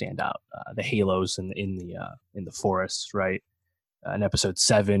always stand out. The halos in the forest, right? In episode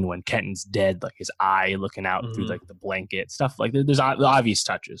 7, when Kenton's dead, like his eye looking out through like the blanket, stuff like there's the obvious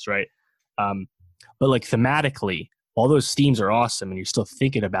touches, right? But like thematically, all those themes are awesome and you're still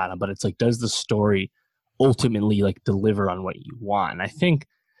thinking about them, but it's like, does the story ultimately like deliver on what you want? And I think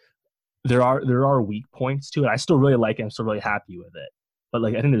there are weak points to it. I still really like it. I'm still really happy with it. But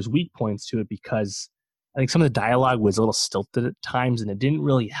like I think there's weak points to it because I think some of the dialogue was a little stilted at times and it didn't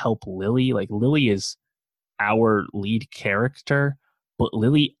really help Lily. Like Lily is our lead character, but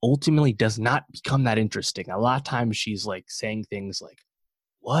Lily ultimately does not become that interesting. A lot of times she's like saying things like,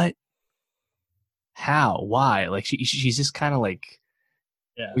 what? How? Why? Like she's just kind of like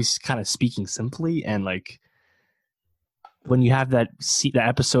always kind of speaking simply, and like when you have that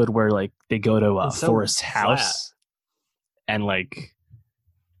episode where like they go to Forrest's house and like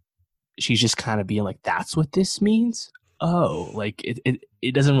she's just kind of being like, that's what this means. Oh, like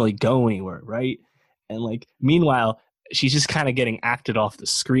it doesn't really go anywhere, right? And like meanwhile she's just kind of getting acted off the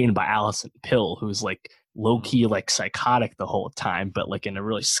screen by Allison Pill, who's like low-key like psychotic the whole time, but like in a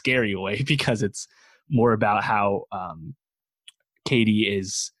really scary way because it's more about how Katie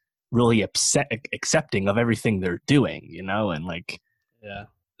is really accepting of everything they're doing, and like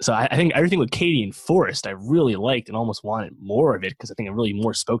so I think everything with Katie and Forrest I really liked and almost wanted more of it because I think it really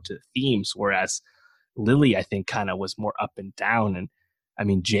more spoke to the themes, whereas Lily I think kind of was more up and down. And I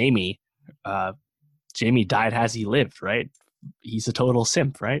mean Jamie died as he lived, right? He's a total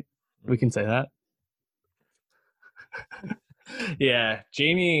simp, right? We can say that. Yeah,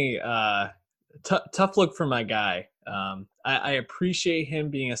 Jamie, tough look for my guy. I appreciate him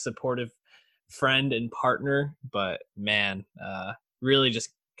being a supportive friend and partner, but man, really just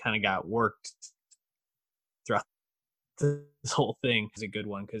kind of got worked throughout this whole thing. Is a good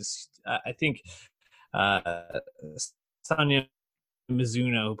one because I think Sonia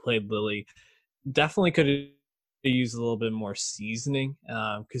Mizuno, who played Lily, definitely could have used a little bit more seasoning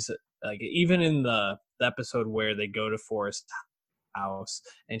because like even in the episode where they go to Forrest's house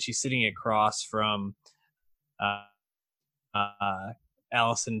and she's sitting across from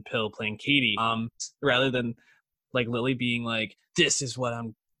Allison Pill playing Katie, rather than like Lily being like, "This is what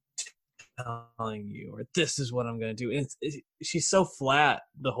I'm telling you," or "This is what I'm going to do." And she's so flat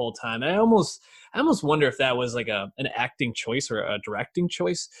the whole time. And I almost wonder if that was like an acting choice or a directing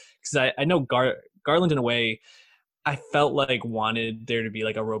choice, because I know Garland in a way I felt like wanted there to be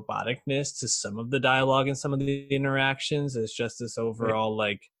like a roboticness to some of the dialogue and some of the interactions. It's just this Right. overall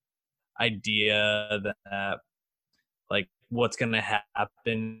like idea that like what's gonna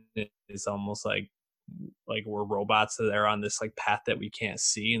happen is almost like we're robots that are on this like path that we can't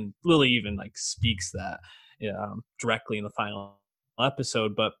see, and Lily even like speaks that directly in the final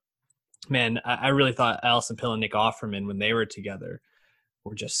episode. But man, I really thought Alison Pill and Nick Offerman when they were together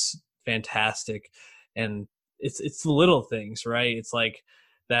were just fantastic. And it's the little things, right? It's like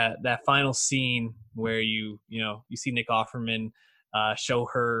that final scene where you see Nick Offerman show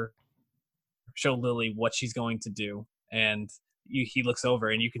Lily what she's going to do, and he looks over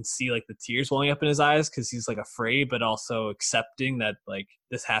and you can see like the tears welling up in his eyes because he's like afraid but also accepting that like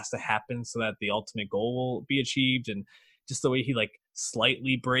this has to happen so that the ultimate goal will be achieved. And just the way he like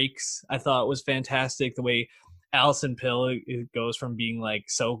slightly breaks, I thought was fantastic. The way Allison Pill it goes from being like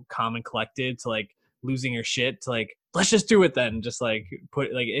so calm and collected to like losing her shit to like, let's just do it then, just like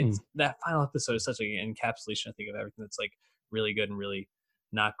put like it's that final episode is such an encapsulation I think of everything that's like really good and really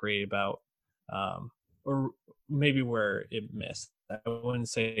not great about or maybe where it missed. I wouldn't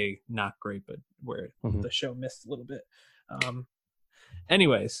say not great, but where Mm-hmm. the show missed a little bit. Um,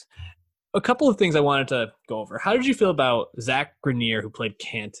 anyways, a couple of things I wanted to go over. How did you feel about Zach Grenier, who played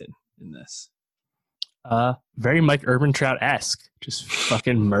Canton in this? Very Mike Ehrmantraut-esque, just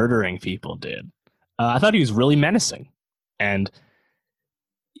fucking murdering people, dude. I thought he was really menacing, and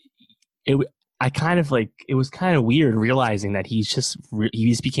it. I kind of like it was kind of weird realizing that he just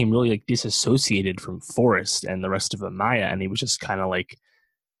became really like disassociated from Forrest and the rest of Amaya, and he was just kind of like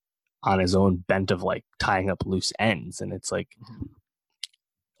on his own bent of like tying up loose ends. And it's like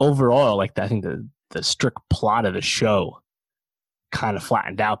overall, like I think the strict plot of the show kind of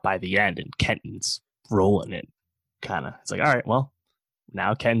flattened out by the end, and Kenton's rolling it. Kind of, it's like, all right, well,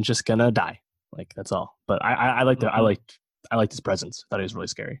 now Ken's just gonna die. Like that's all. But I liked I liked his presence. I thought he was really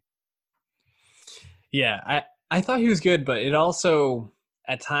scary. Yeah, I thought he was good, but it also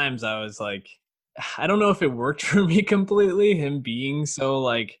at times I was like, I don't know if it worked for me completely. Him being so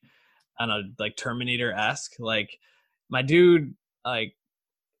like I don't know, like Terminator esque. Like my dude like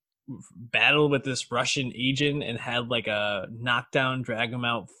battled with this Russian agent and had like a knockdown, drag him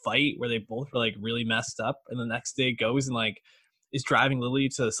out fight where they both were like really messed up. And the next day goes and like is driving Lily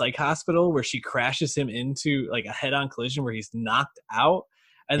to the psych hospital where she crashes him into like a head on collision where he's knocked out.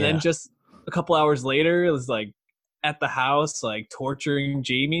 And then Yeah. just a couple hours later, it was like at the house, like torturing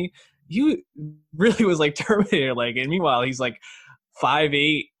Jamie. He really was like Terminator. Like, and meanwhile, he's like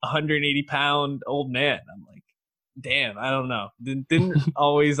 5'8", 180-pound old man. I'm like, damn, I don't know. Didn't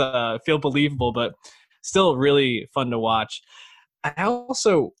always feel believable, but still really fun to watch. I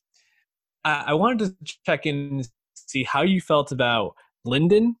also I wanted to check in and see how you felt about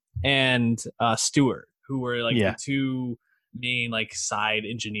Lyndon and Stewart, who were like the Yeah. two main like side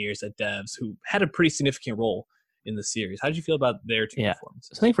engineers at Devs who had a pretty significant role in the series. How did you feel about their two Yeah.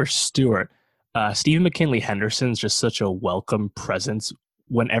 performances? So I think for Stewart, Stephen McKinley Henderson's just such a welcome presence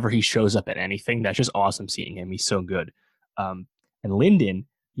whenever he shows up at anything. That's just awesome seeing him. He's so good. And Lyndon,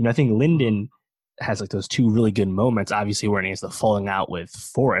 I think Lyndon has like those two really good moments, obviously, when he has the falling out with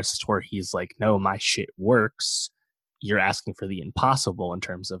Forrest, where he's like, no, my shit works. You're asking for the impossible in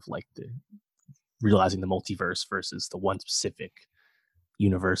terms of like the realizing the multiverse versus the one specific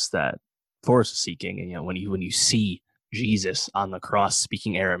universe that Forrest is seeking. And when you see Jesus on the cross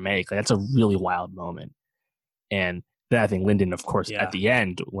speaking Aramaic, like, that's a really wild moment. And then I think Lyndon, of course, at the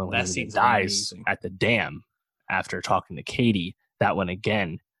end, when that Lyndon scene's dies amazing. at the dam after talking to Katie, that one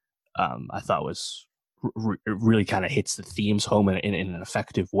again, I thought was really kind of hits the themes home in an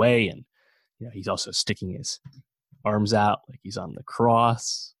effective way. And he's also sticking his arms out like he's on the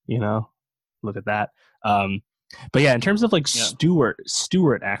cross. Look at that. But yeah, in terms of like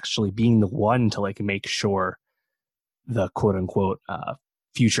Stewart actually being the one to like make sure the quote unquote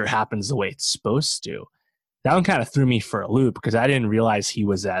future happens the way it's supposed to, that one kind of threw me for a loop because I didn't realize he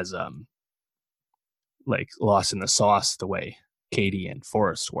was as like lost in the sauce the way Katie and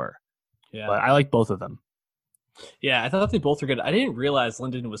Forrest were. Yeah. But I like both of them. Yeah, I thought they both were good. I didn't realize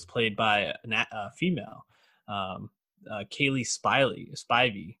Lyndon was played by a female. Kaylee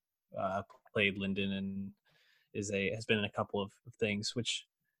Spivey played Lyndon and has been in a couple of things, which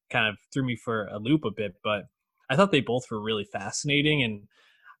kind of threw me for a loop a bit. But I thought they both were really fascinating, and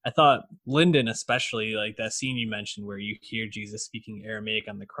I thought Lyndon, especially like that scene you mentioned where you hear Jesus speaking Aramaic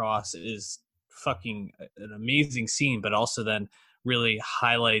on the cross, is fucking an amazing scene, but also then really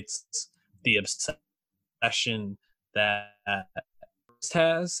highlights the obsession that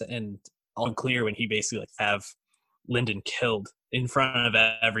has, and all clear when he basically like have Lyndon killed in front of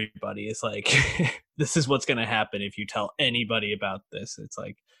everybody. It's like this is what's going to happen if you tell anybody about this. It's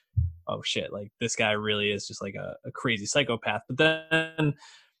like, oh shit, like this guy really is just like a crazy psychopath. But then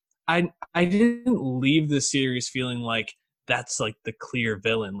I didn't leave the series feeling like that's like the clear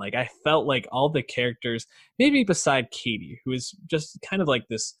villain. Like I felt like all the characters, maybe beside Katie, who is just kind of like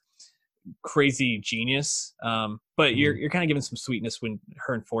this crazy genius. But you're kind of given some sweetness when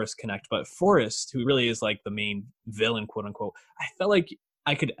her and Forrest connect. But Forrest, who really is like the main villain, quote unquote, I felt like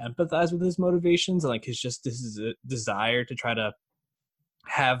I could empathize with his motivations and like his just this desire to try to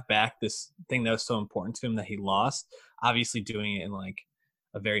have back this thing that was so important to him that he lost. Obviously, doing it in like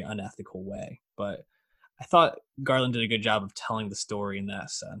a very unethical way, but I thought Garland did a good job of telling the story in that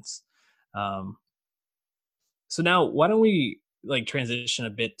sense. So now, why don't we like transition a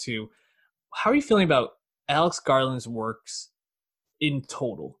bit to how are you feeling about Alex Garland's works in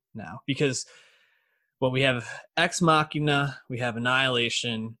total now? Because well, we have Ex Machina, we have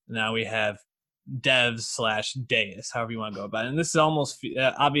Annihilation, now we have Deus, however you want to go about it. And this is almost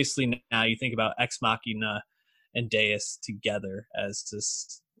obviously now you think about Ex Machina and Deus together as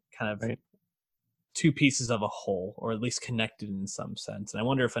this kind of two pieces of a whole, or at least connected in some sense. And I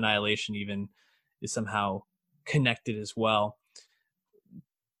wonder if Annihilation even is somehow connected as well.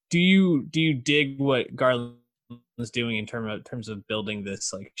 Do you dig what Garland is doing in terms of building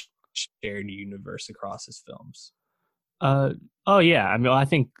this like shared universe across his films? Oh yeah, I mean, I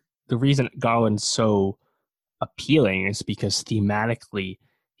think the reason Garland's so appealing is because thematically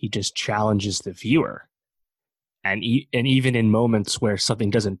he just challenges the viewer, and even in moments where something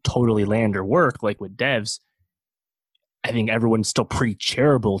doesn't totally land or work, like with Devs, I think everyone's still pretty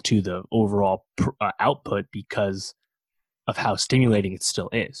charitable to the overall output because of how stimulating it still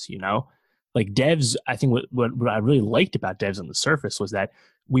is, you know? Like Devs, I think what I really liked about Devs on the surface was that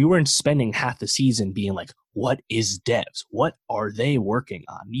we weren't spending half the season being like, what is Devs? What are they working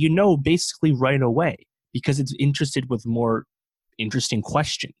on? You know, basically right away, because it's interested with more interesting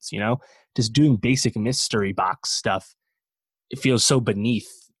questions, you know? Just doing basic mystery box stuff, it feels so beneath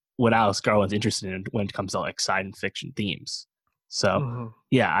what Alex Garland's interested in when it comes to like science fiction themes. So,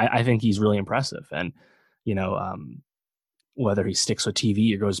 yeah, I think he's really impressive. And, you know, whether he sticks with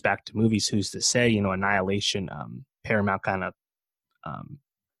TV or goes back to movies, who's to say? You know, Annihilation, Paramount kind of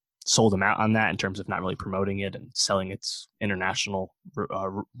sold him out on that in terms of not really promoting it and selling its international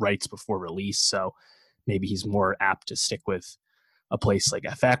rights before release. So maybe he's more apt to stick with a place like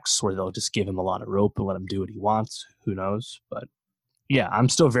FX where they'll just give him a lot of rope and let him do what he wants. Who knows? But yeah, I'm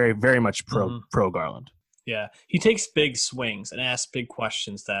still very, very much pro Garland. Yeah, he takes big swings and asks big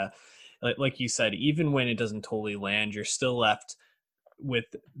questions that, like you said, even when it doesn't totally land, you're still left with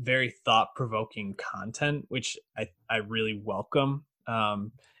very thought-provoking content, which I really welcome.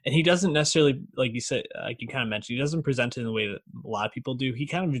 And he doesn't necessarily, like you said, like you kind of mentioned, he doesn't present it in the way that a lot of people do. He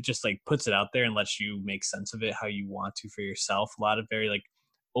kind of just like puts it out there and lets you make sense of it how you want to for yourself. A lot of very like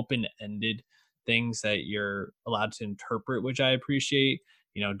open-ended things that you're allowed to interpret, which I appreciate.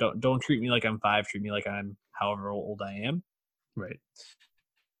 You know, don't treat me like I'm 5, treat me like I'm however old I am. Right.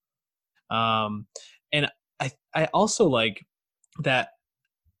 And I also like that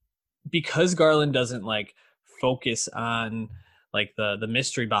because Garland doesn't like focus on like the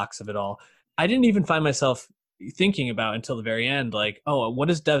mystery box of it all. I didn't even find myself thinking about until the very end, like, oh, what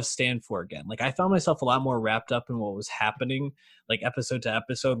does Dev stand for again? Like I found myself a lot more wrapped up in what was happening, like episode to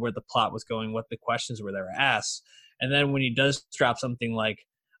episode, where the plot was going, what the questions were that were asked. And then when he does drop something like,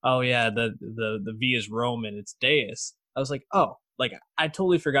 oh yeah, the V is Roman, it's Deus, I was like, oh, like I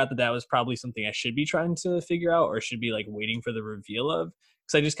totally forgot that was probably something I should be trying to figure out or should be like waiting for the reveal of.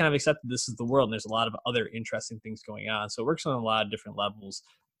 Because I just kind of accepted this is the world and there's a lot of other interesting things going on. So it works on a lot of different levels.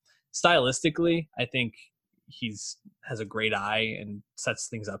 Stylistically, I think has a great eye and sets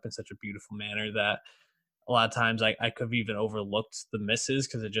things up in such a beautiful manner that a lot of times I could have even overlooked the misses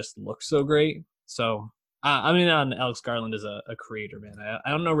because it just looks so great. So I mean, on Alex Garland as a creator, man, I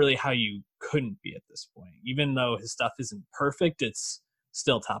don't know really how you couldn't be at this point. Even though his stuff isn't perfect, it's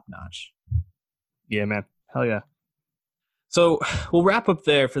still top notch. Yeah, man. Hell yeah. So we'll wrap up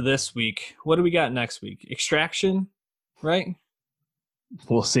there for this week. What do we got next week? Extraction, right?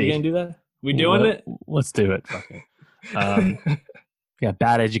 We'll see. You gonna do that? We doing it? Let's do it. Yeah,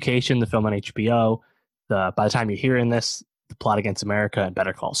 Bad Education, the film on HBO. By the time you're hearing this, The Plot Against America and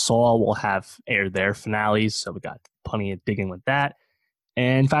Better Call Saul will have aired their finales, so we got plenty of digging with that.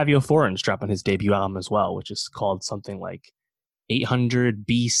 And Fabio Foreign's dropping his debut album as well, which is called something like 800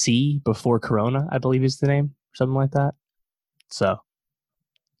 BC before Corona, I believe is the name, or something like that. So,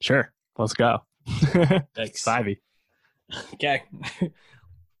 sure, let's go. Thanks. Spivey. Okay.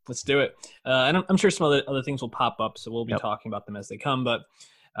 Let's do it. And I'm sure some other things will pop up, so we'll be talking about them as they come. But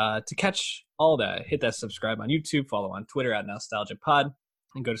to catch all that, hit that subscribe on YouTube, follow on Twitter at NostalgiaPod,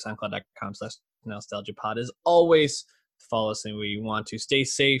 and go to SoundCloud.com/NostalgiaPod. As always, follow us and we want to stay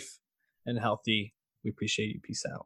safe and healthy. We appreciate you. Peace out.